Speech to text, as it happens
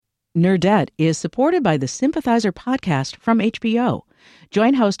Nerdette is supported by the Sympathizer podcast from HBO.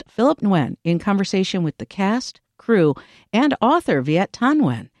 Join host Philip Nguyen in conversation with the cast, crew, and author Viet Thanh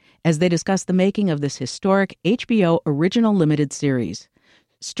Nguyen as they discuss the making of this historic HBO original limited series.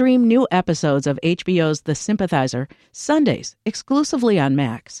 Stream new episodes of HBO's The Sympathizer Sundays exclusively on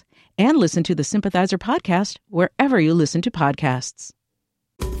Max, and listen to the Sympathizer podcast wherever you listen to podcasts.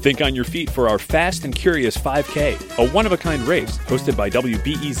 Think on your feet for our Fast and Curious 5K, a one-of-a-kind race hosted by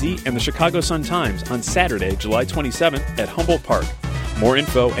WBEZ and the Chicago Sun-Times on Saturday, July 27th at Humboldt Park. More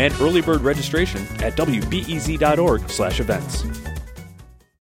info and early bird registration at wbez.org/events.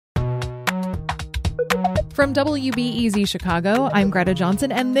 From WBEZ Chicago, I'm Greta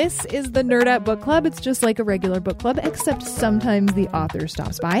Johnson, and this is the Nerdette Book Club. It's just like a regular book club, except sometimes the author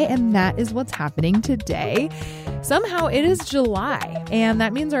stops by, and that is what's happening today. Somehow it is July, and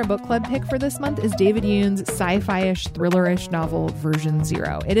that means our book club pick for this month is David Yoon's sci-fi-ish, thriller-ish novel, Version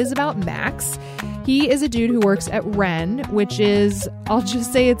Zero. It is about Max. He is a dude who works at Ren, which is, I'll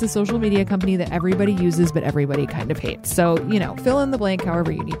just say it's a social media company that everybody uses, but everybody kind of hates. So, fill in the blank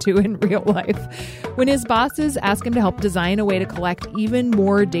however you need to in real life. When his bosses ask him to help design a way to collect even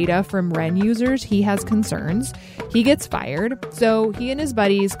more data from Ren users, he has concerns. He gets fired, so he and his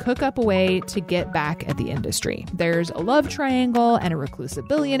buddies cook up a way to get back at the industry. There's a love triangle and a reclusive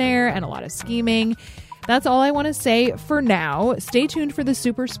billionaire and a lot of scheming. That's all I want to say for now. Stay tuned for the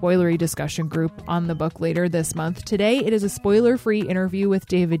super spoilery discussion group on the book later this month. Today, it is a spoiler-free interview with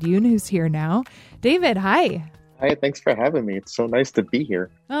David Yoon, who's here now. David, hi. Hi, thanks for having me. It's so nice to be here.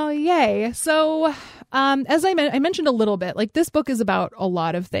 Oh, yay. So, as I mentioned a little bit, this book is about a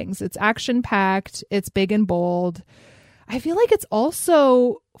lot of things. It's action-packed. It's big and bold. I feel like it's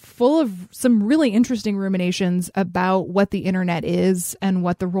also full of some really interesting ruminations about what the internet is and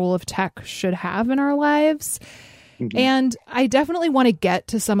what the role of tech should have in our lives. Mm-hmm. And I definitely want to get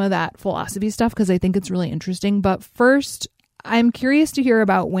to some of that philosophy stuff because I think it's really interesting. But first, I'm curious to hear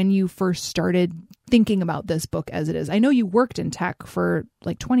about when you first started thinking about this book as it is. I know you worked in tech for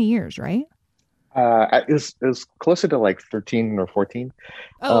 20 years, right? It was closer to 13 or 14.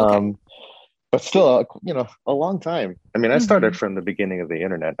 Oh, okay. But still, a long time. I mean, I started from the beginning of the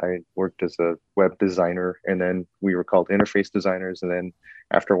internet. I worked as a web designer, and then we were called interface designers. And then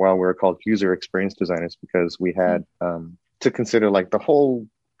after a while, we were called user experience designers because we had to consider the whole,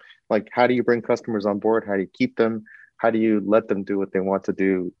 how do you bring customers on board? How do you keep them? How do you let them do what they want to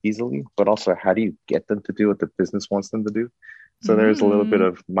do easily? But also, how do you get them to do what the business wants them to do? So there's a little bit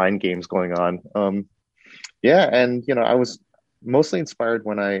of mind games going on. And, I was mostly inspired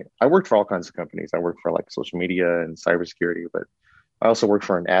when I worked for all kinds of companies. I worked for social media and cybersecurity, but I also worked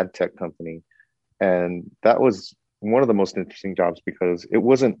for an ad tech company. And that was one of the most interesting jobs because it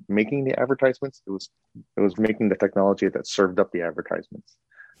wasn't making the advertisements. It was making the technology that served up the advertisements.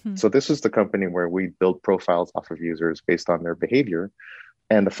 So this is the company where we build profiles off of users based on their behavior.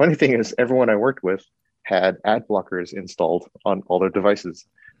 And the funny thing is everyone I worked with had ad blockers installed on all their devices.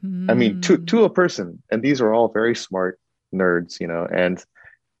 I mean, to a person. And these are all very smart nerds, and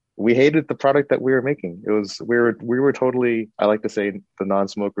we hated the product that we were making. We were totally, I like to say, the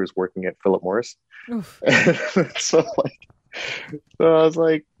non-smokers working at Philip Morris. so I was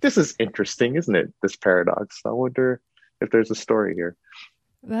like, this is interesting, isn't it? This paradox. I wonder if there's a story here.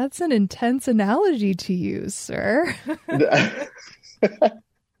 That's an intense analogy to use, sir.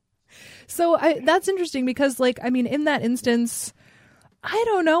 So that's interesting because in that instance, I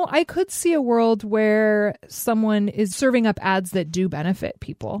don't know. I could see a world where someone is serving up ads that do benefit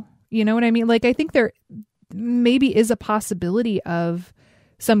people. You know what I mean? I think there maybe is a possibility of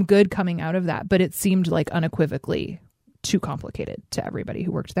some good coming out of that, but it seemed unequivocally too complicated to everybody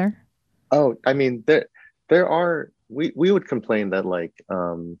who worked there. Oh, I mean, there are, we would complain that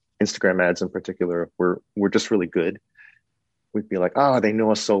Instagram ads in particular were just really good. We'd be like, oh, they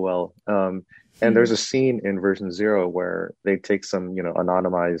know us so well. And there's a scene in Version Zero where they take some,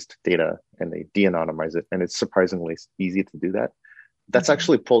 anonymized data and they de-anonymize it. And it's surprisingly easy to do that. That's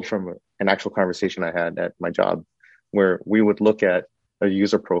actually pulled from an actual conversation I had at my job where we would look at a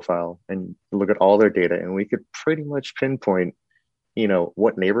user profile and look at all their data and we could pretty much pinpoint,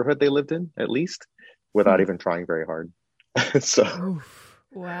 what neighborhood they lived in, at least, without even trying very hard.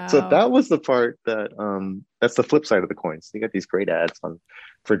 Wow. So that was the part that that's the flip side of the coin. So you got these great ads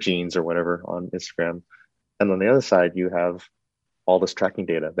for jeans or whatever on Instagram. And on the other side, you have all this tracking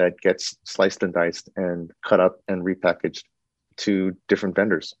data that gets sliced and diced and cut up and repackaged to different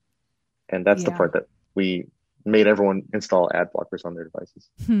vendors. And that's the part that we made everyone install ad blockers on their devices.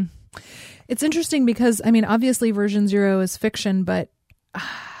 It's interesting because, obviously Version Zero is fiction, but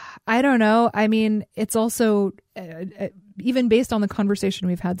I don't know. It's also even based on the conversation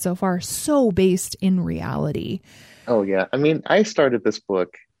we've had so far, so based in reality. Oh yeah. I mean, I started this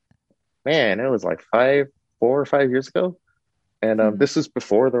book, man, it was like 4 or 5 years ago. And this is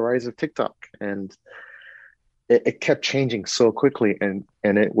before the rise of TikTok. And it kept changing so quickly, and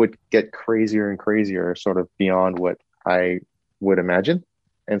it would get crazier and crazier, sort of beyond what I would imagine.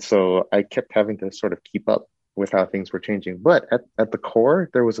 And so I kept having to sort of keep up with how things were changing. But at the core,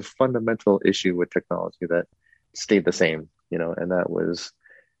 there was a fundamental issue with technology that stayed the same, and that was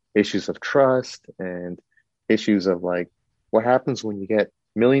issues of trust and issues of like, what happens when you get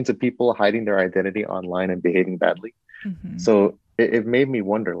millions of people hiding their identity online and behaving badly? Mm-hmm. So it made me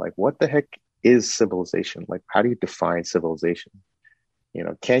wonder, like, what the heck is civilization? Like, how do you define civilization?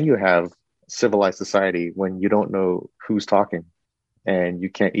 Can you have civilized society when you don't know who's talking and you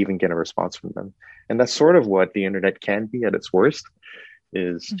can't even get a response from them? And that's sort of what the internet can be at its worst,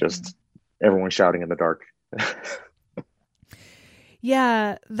 is just everyone shouting in the dark.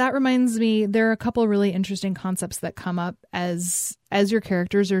 Yeah, that reminds me, there are a couple of really interesting concepts that come up as your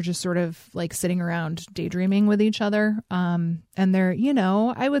characters are just sort of like sitting around daydreaming with each other. And they're,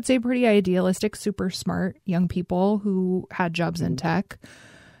 I would say pretty idealistic, super smart young people who had jobs in tech.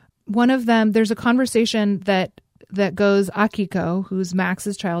 One of them, there's a conversation that goes, Akiko, who's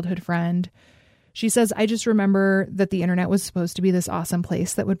Max's childhood friend. She says, I just remember that the internet was supposed to be this awesome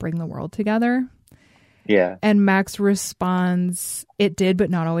place that would bring the world together. Yeah. And Max responds, it did, but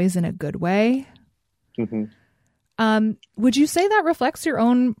not always in a good way. Mm-hmm. Would you say that reflects your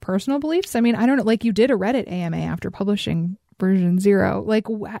own personal beliefs? I mean, I don't know, like you did a Reddit AMA after publishing version 0. Like,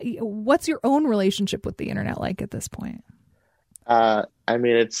 what's your own relationship with the internet like at this point? I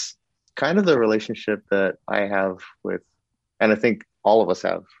mean, it's kind of the relationship that I have with, and I think all of us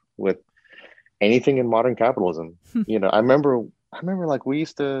have with anything in modern capitalism. I remember like we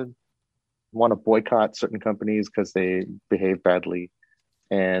used to want to boycott certain companies because they behave badly.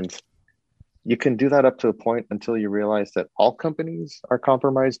 And you can do that up to a point until you realize that all companies are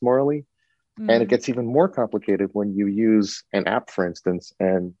compromised morally. Mm-hmm. And it gets even more complicated when you use an app, for instance,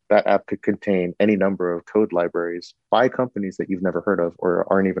 and that app could contain any number of code libraries by companies that you've never heard of or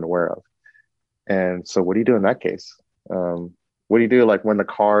aren't even aware of. And so what do you do in that case? What do you do like when the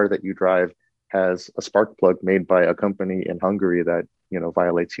car that you drive has a spark plug made by a company in Hungary that,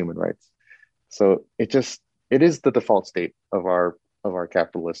 violates human rights? So it is the default state of our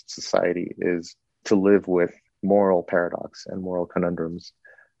capitalist society, is to live with moral paradox and moral conundrums.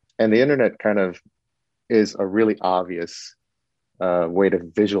 And the internet kind of is a really obvious way to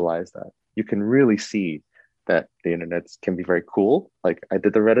visualize that. You can really see that the internet can be very cool. Like I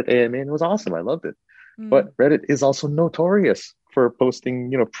did the Reddit AMA and it was awesome. I loved it. But Reddit is also notorious for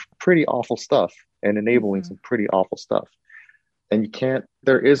posting, pretty awful stuff and enabling some pretty awful stuff. And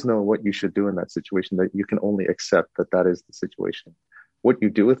there is no what you should do in that situation, that you can only accept that is the situation. What you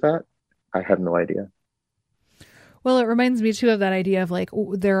do with that, I have no idea. Well, it reminds me too of that idea of like,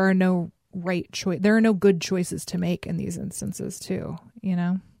 there are no good choices to make in these instances too,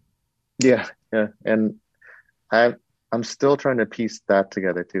 Yeah. And I'm still trying to piece that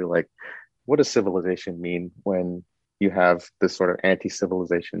together too. Like, what does civilization mean when you have this sort of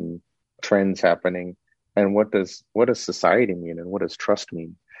anti-civilization trends happening? And what does society mean, and what does trust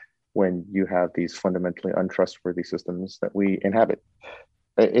mean when you have these fundamentally untrustworthy systems that we inhabit?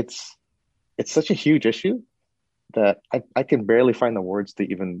 It's such a huge issue that I can barely find the words to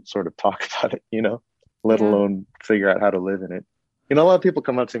even sort of talk about it, let alone figure out how to live in it. A lot of people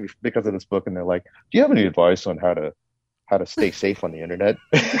come up to me because of this book and they're like, do you have any advice on how to stay safe on the internet?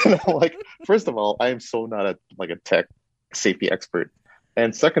 And I'm like, first of all, I am so not a tech safety expert.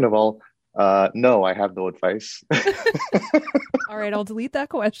 And second of all, no, I have no advice. All right, I'll delete that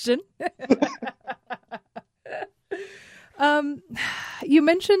question. You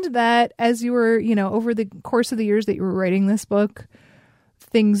mentioned that as you were, over the course of the years that you were writing this book,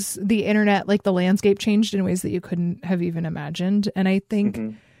 the internet, like the landscape changed in ways that you couldn't have even imagined. And I think,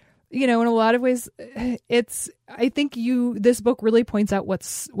 in a lot of ways, I think this book really points out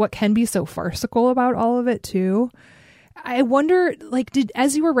what can be so farcical about all of it too. I wonder, like,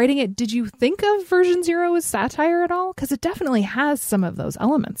 as you were writing it, did you think of version 0 as satire at all? Because it definitely has some of those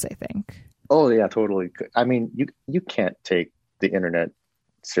elements, I think. Oh yeah, totally. I mean, you can't take the internet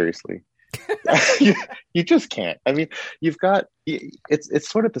seriously. you just can't. I mean, it's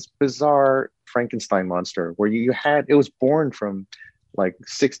sort of this bizarre Frankenstein monster where it was born from like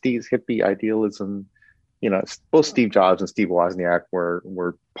 60s hippie idealism. Both Steve Jobs and Steve Wozniak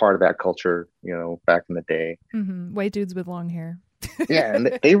were part of that culture, back in the day. Mm-hmm. White dudes with long hair. Yeah,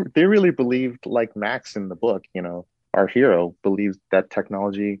 and they really believed, like Max in the book, our hero believed that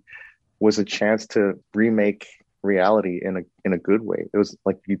technology was a chance to remake reality in a good way. It was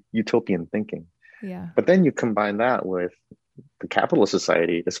like utopian thinking. Yeah. But then you combine that with the capitalist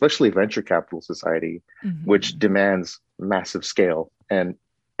society, especially venture capital society, which demands massive scale and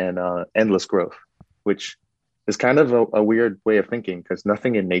endless growth, which is kind of a weird way of thinking, because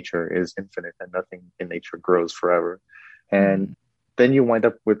nothing in nature is infinite and nothing in nature grows forever. And then you wind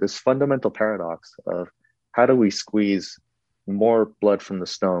up with this fundamental paradox of how do we squeeze more blood from the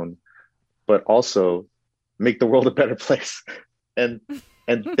stone, but also make the world a better place? And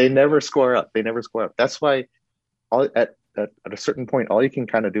they never square up. They never square up. That's why at a certain point, all you can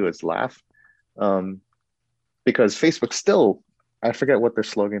kind of do is laugh, because Facebook still, I forget what their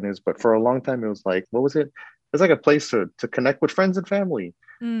slogan is, but for a long time it was like, what was it? It was like a place to connect with friends and family.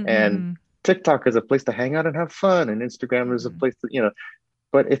 And TikTok is a place to hang out and have fun, and Instagram is a place to,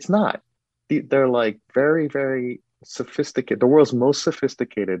 but it's not. They're like very, very sophisticated, the world's most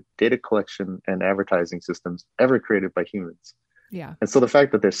sophisticated data collection and advertising systems ever created by humans. Yeah. And so the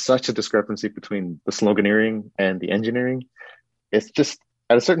fact that there's such a discrepancy between the sloganeering and the engineering, it's just,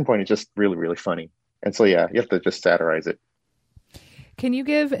 at a certain point, it's just really, really funny. And so, yeah, you have to just satirize it. Can you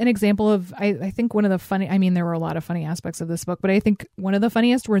give an example of, I think one of the funny, I mean, there were a lot of funny aspects of this book, but I think one of the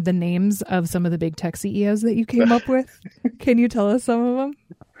funniest were the names of some of the big tech CEOs that you came up with. Can you tell us some of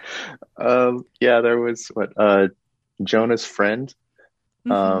them? Yeah, there was Jonah's friend.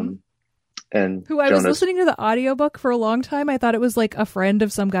 And who I was listening to the audiobook for a long time. I thought it was like a friend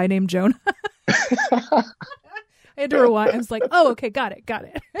of some guy named Jonah. I had to rewind. I was like, oh, okay, got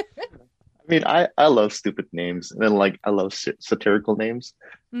it. I mean, I love stupid names, and then like I love satirical names,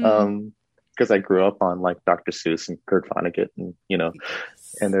 because I grew up on like Dr. Seuss and Kurt Vonnegut, and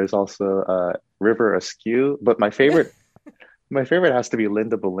and there's also River Askew. But my favorite has to be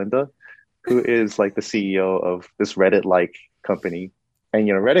Linda Belinda, who is like the CEO of this Reddit-like company. And,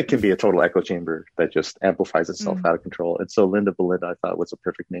 Reddit can be a total echo chamber that just amplifies itself out of control. And so Linda Belinda, I thought, was a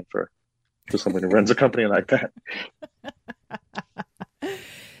perfect name for someone who runs a company like that.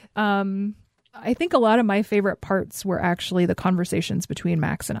 I think a lot of my favorite parts were actually the conversations between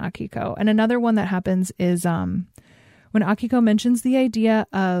Max and Akiko. And another one that happens is when Akiko mentions the idea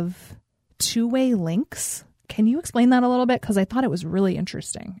of two-way links. Can you explain that a little bit? Because I thought it was really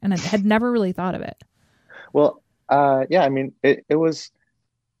interesting, and I had never really thought of it. Well, yeah, I mean, it was...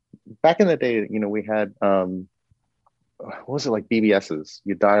 Back in the day, we had, what was it, like BBSs?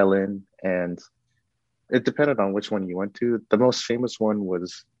 You dial in, and it depended on which one you went to. The most famous one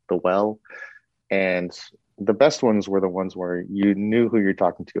was The Well, and the best ones were the ones where you knew who you're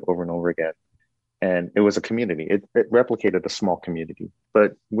talking to over and over again. And it was a community. It replicated a small community.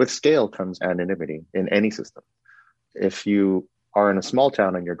 But with scale comes anonymity in any system. If you are in a small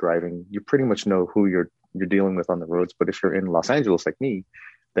town and you're driving, you pretty much know who you're dealing with on the roads. But if you're in Los Angeles like me,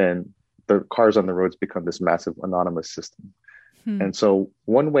 then the cars on the roads become this massive anonymous system. And so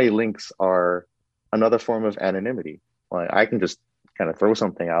one-way links are another form of anonymity. Like I can just kind of throw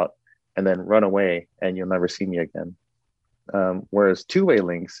something out and then run away and you'll never see me again. Whereas two-way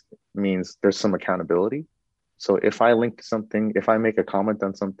links means there's some accountability. So if I link to something, if I make a comment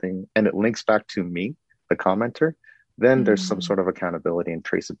on something and it links back to me, the commenter, then there's some sort of accountability and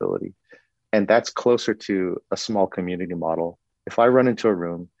traceability. And that's closer to a small community model. If I run into a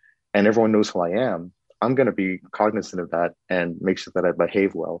room and everyone knows who I am, I'm going to be cognizant of that and make sure that I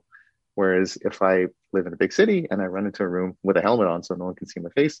behave well. Whereas if I live in a big city and I run into a room with a helmet on so no one can see my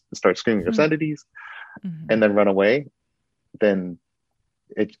face and start screaming obscenities and then run away, then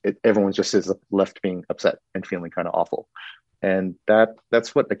everyone just is left being upset and feeling kind of awful. And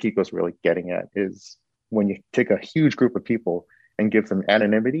that's what Akiko's really getting at, is when you take a huge group of people and give them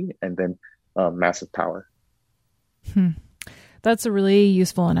anonymity and then massive power. That's a really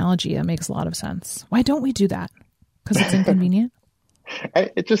useful analogy. That makes a lot of sense. Why don't we do that? Because it's inconvenient?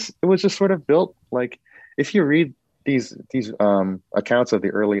 It was just sort of built like, if you read these accounts of the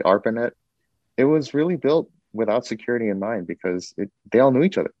early ARPANET, it was really built without security in mind because they all knew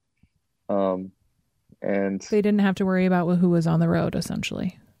each other. And they didn't have to worry about who was on the road,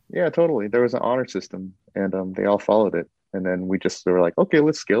 essentially. Yeah, totally. There was an honor system and they all followed it. And then we were like, okay,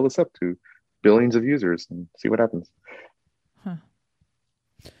 let's scale this up to billions of users and see what happens.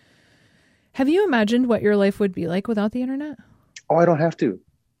 Have you imagined what your life would be like without the internet? Oh, I don't have to.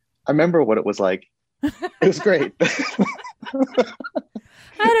 I remember what it was like. It was great. I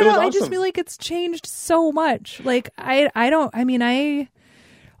don't know. Awesome. I just feel like it's changed so much. Like I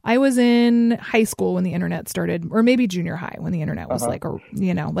was in high school when the internet started, or maybe junior high when the internet was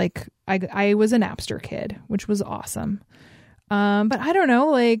I was a Napster kid, which was awesome. But I don't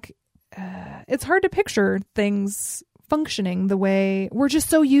know, it's hard to picture things functioning the way we're just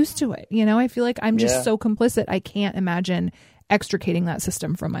so used to it. You know, I feel like I'm just so complicit. I can't imagine extricating that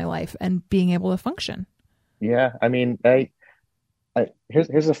system from my life and being able to function. Yeah. I mean,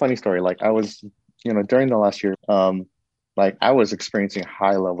 here's a funny story. Like I was, during the last year, like I was experiencing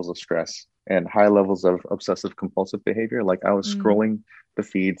high levels of stress and high levels of obsessive compulsive behavior. Like I was scrolling the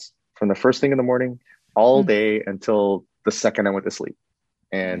feeds from the first thing in the morning all day until the second I went to sleep.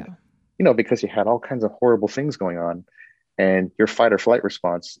 And, because you had all kinds of horrible things going on and your fight or flight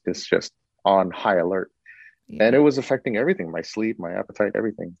response is just on high alert. Yeah. And it was affecting everything, my sleep, my appetite,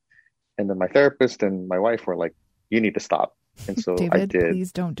 everything. And then my therapist and my wife were like, you need to stop. And so David, I did.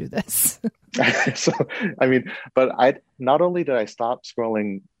 Please don't do this. So, but not only did I stop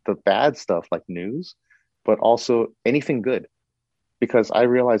scrolling the bad stuff like news, but also anything good, because I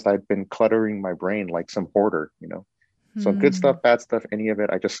realized I'd been cluttering my brain like some hoarder, So good stuff, bad stuff, any of it,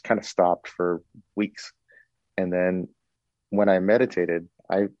 I just kind of stopped for weeks. And then when I meditated,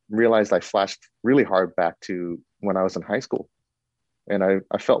 I realized I flashed really hard back to when I was in high school. And I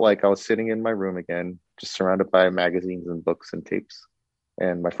felt like I was sitting in my room again, just surrounded by magazines and books and tapes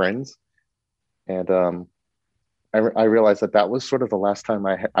and my friends. And I realized that was sort of the last time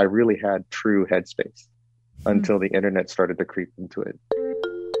I really had true headspace until the internet started to creep into it.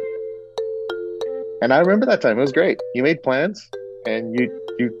 And I remember that time. It was great. You made plans and you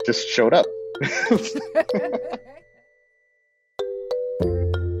just showed up.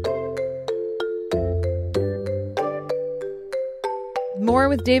 More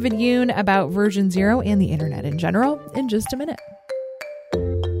with David Yoon about Version Zero and the internet in general in just a minute.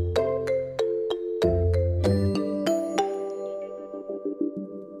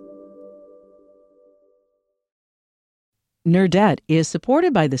 Nerdette is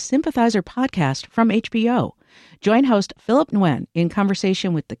supported by the Sympathizer podcast from HBO. Join host Philip Nguyen in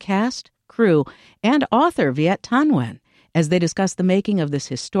conversation with the cast, crew, and author Viet Thanh Nguyen as they discuss the making of this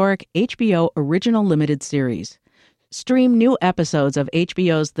historic HBO original limited series. Stream new episodes of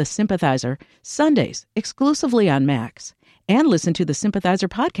HBO's The Sympathizer Sundays exclusively on Max, and listen to the Sympathizer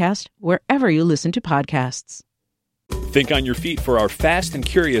podcast wherever you listen to podcasts. Think on your feet for our Fast and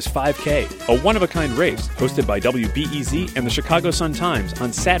Curious 5K, a one-of-a-kind race hosted by WBEZ and the Chicago Sun-Times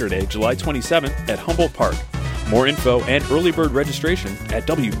on Saturday, July 27th at Humboldt Park. More info and early bird registration at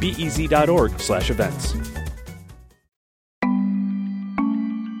wbez.org/events.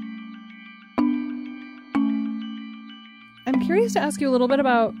 I'm curious to ask you a little bit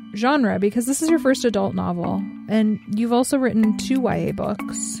about genre, because this is your first adult novel, and you've also written 2 YA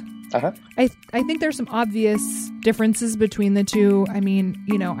books. Uh-huh. I think there's some obvious differences between the two. I mean,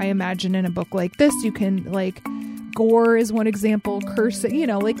 I imagine in a book like this, you can, gore is one example, curse,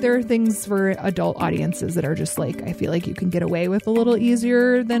 there are things for adult audiences that are just I feel like you can get away with a little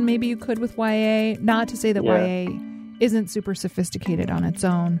easier than maybe you could with YA. Not to say that YA isn't super sophisticated on its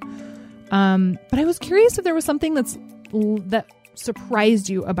own. But I was curious if there was something that surprised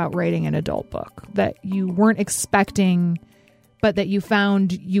you about writing an adult book that you weren't expecting, but that you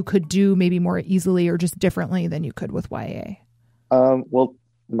found you could do maybe more easily or just differently than you could with YA. Well,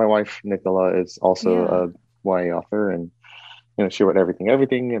 my wife, Nicola, is also a YA author, and she wrote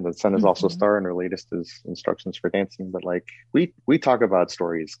Everything, and the son is also a star, and her latest is Instructions for Dancing. But we talk about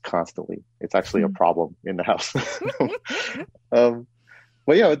stories constantly. It's actually a problem in the house.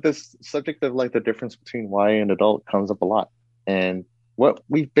 But yeah, this subject of the difference between YA and adult comes up a lot. And what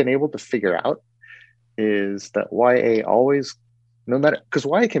we've been able to figure out is that YA always, no matter, because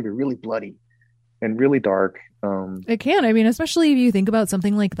YA can be really bloody and really dark. It can. I mean, especially if you think about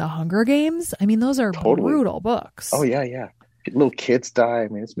something like The Hunger Games. I mean, those are brutal books. Oh, yeah. Little kids die. I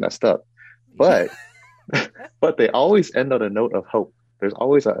mean, it's messed up. But but they always end on a note of hope. There's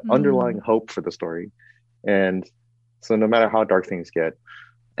always an underlying hope for the story. And so no matter how dark things get,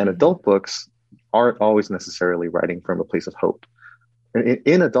 and adult books aren't always necessarily writing from a place of hope.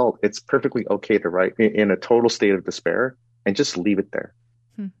 In adult, it's perfectly okay to write in a total state of despair and just leave it there.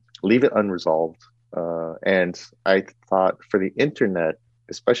 Leave it unresolved. And I thought for the internet,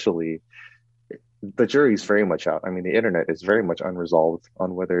 especially, the jury's very much out. I mean, the internet is very much unresolved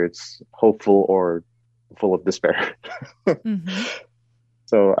on whether it's hopeful or full of despair.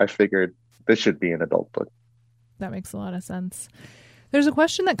 So I figured this should be an adult book. That makes a lot of sense. There's a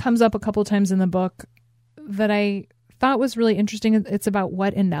question that comes up a couple times in the book that I thought was really interesting. It's about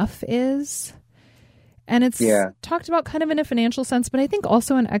what enough is. And it's talked about kind of in a financial sense, but I think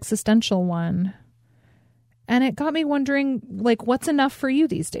also an existential one. And it got me wondering, what's enough for you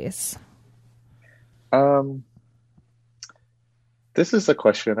these days? This is a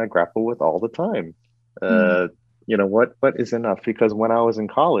question I grapple with all the time. What is enough? Because when I was in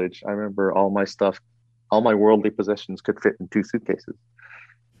college, I remember all my stuff all my worldly possessions could fit in 2 suitcases.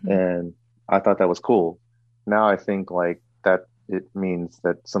 And I thought that was cool. Now I think like that it means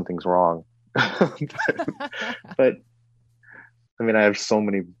that something's wrong. But I mean, I have so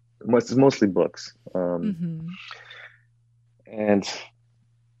many, it's mostly books. And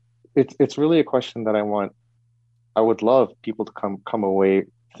it's really a question that I would love people to come away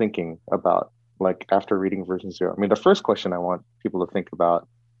thinking about, like after reading version 0. I mean, the first question I want people to think about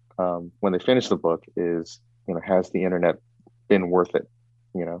when they finish the book is, has the internet been worth it?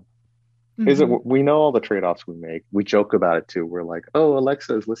 Is it? We know all the trade-offs we make. We joke about it too. We're like, oh,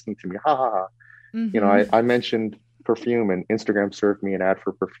 Alexa is listening to me. Ha ha ha. I mentioned perfume and Instagram served me an ad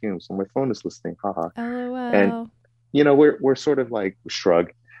for perfume. So my phone is listening. Ha ha. LOL. And, we're sort of like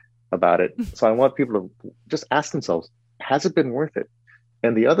shrug about it. So I want people to just ask themselves, has it been worth it?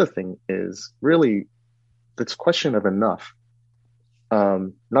 And the other thing is really this question of enough.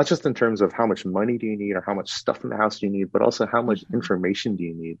 Not just in terms of how much money do you need or how much stuff in the house do you need, but also how much information do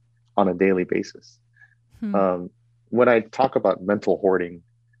you need on a daily basis. When I talk about mental hoarding,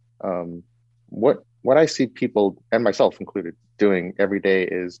 what I see people, and myself included, doing every day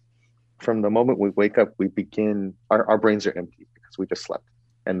is from the moment we wake up, we begin, our brains are empty because we just slept,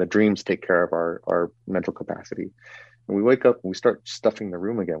 and the dreams take care of our mental capacity. And we wake up and we start stuffing the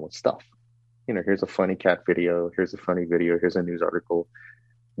room again with stuff. Here's a funny cat video, here's a funny video, here's a news article.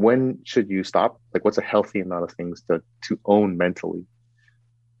 When should you stop? Like, what's a healthy amount of things to own mentally?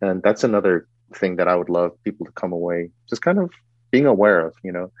 And that's another thing that I would love people to come away just kind of being aware of.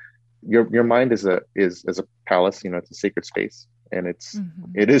 Your mind is a palace. It's a sacred space, and it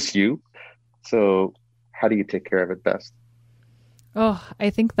is you. So how do you take care of it best? Oh, I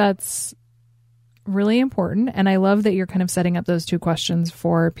think that's really important, and I love that you're kind of setting up those 2 questions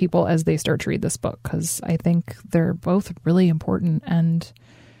for people as they start to read this book, because I think they're both really important. And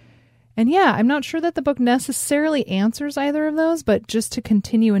yeah, I'm not sure that the book necessarily answers either of those, but just to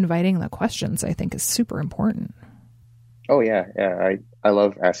continue inviting the questions, I think is super important. Oh yeah. I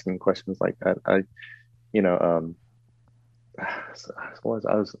love asking questions like that. I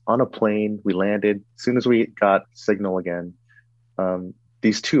was on a plane. We landed. As soon as we got signal again,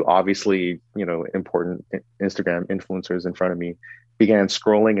 these 2 obviously, important Instagram influencers in front of me began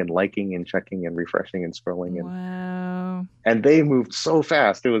scrolling and liking and checking and refreshing and scrolling. Wow. And they moved so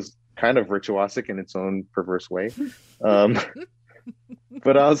fast. It was kind of virtuosic in its own perverse way. But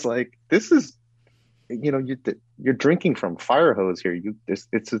I was like, this is, you're drinking from fire hose here. It's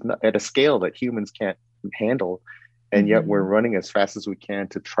at a scale that humans can't handle. And yet we're running as fast as we can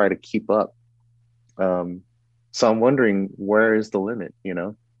to try to keep up. So I'm wondering, where is the limit,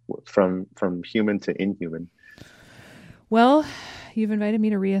 from human to inhuman? Well, you've invited me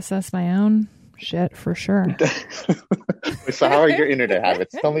to reassess my own shit for sure. So how are your internet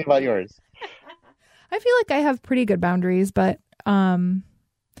habits? Tell me about yours. I feel like I have pretty good boundaries, but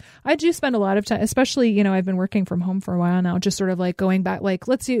I do spend a lot of time, especially, I've been working from home for a while now, just sort of like going back, like,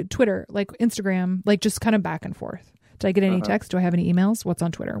 let's see, Twitter, like Instagram, like just kind of back and forth. Did I get any text? Do I have any emails? What's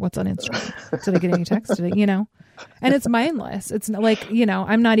on Twitter? What's on Instagram? Did I get any text? And it's mindless. It's not like,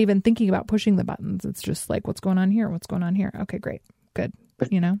 I'm not even thinking about pushing the buttons. It's just like, what's going on here? What's going on here? Okay, great. Good.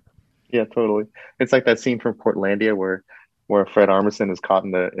 Yeah, totally. It's like that scene from Portlandia where Fred Armisen is caught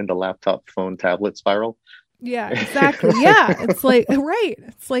in the laptop phone tablet spiral. Yeah, exactly. Yeah. It's like, right.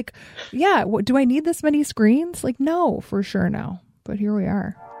 It's like, yeah. Do I need this many screens? Like, no, for sure. No. But here we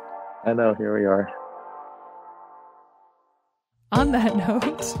are. I know. Here we are. On that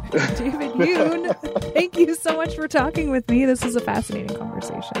note, David Yoon, thank you so much for talking with me. This was a fascinating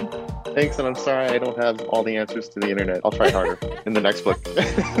conversation. Thanks, and I'm sorry I don't have all the answers to the internet. I'll try harder in the next book.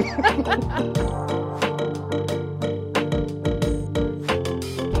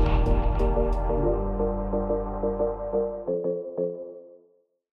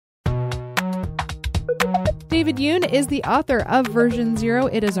 David Yoon is the author of Version 0.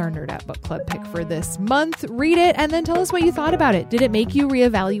 It is our Nerd Out Book Club pick for this month. Read it and then tell us what you thought about it. Did it make you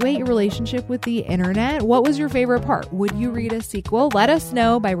reevaluate your relationship with the internet? What was your favorite part? Would you read a sequel? Let us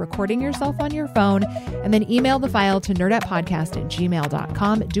know by recording yourself on your phone and then email the file to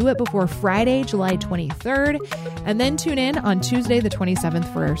nerdoutpodcast@gmail.com. Do it before Friday, July 23rd, and then tune in on Tuesday the 27th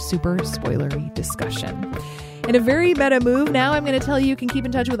for our super spoilery discussion. In a very meta move, now I'm going to tell you can keep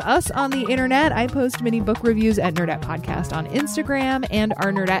in touch with us on the internet. I post mini book reviews at Nerd Out Podcast on Instagram, and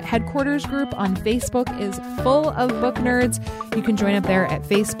our Nerd Out headquarters group on Facebook is full of book nerds. You can join up there at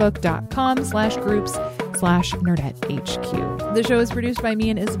facebook.com/groups/NerdOutHQ. The show is produced by me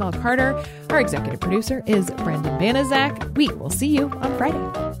and Isabel Carter. Our executive producer is Brendan Banaszak. We will see you on Friday.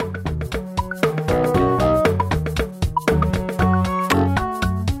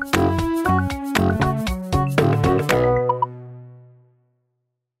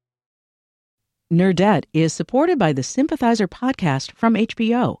 Nerdette is supported by the Sympathizer podcast from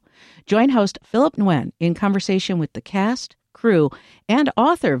HBO. Join host Philip Nguyen in conversation with the cast, crew, and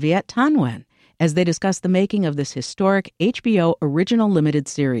author Viet Thanh Nguyen as they discuss the making of this historic HBO original limited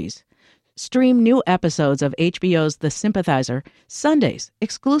series. Stream new episodes of HBO's The Sympathizer Sundays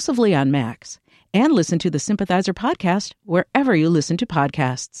exclusively on Max, and listen to the Sympathizer podcast wherever you listen to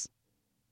podcasts.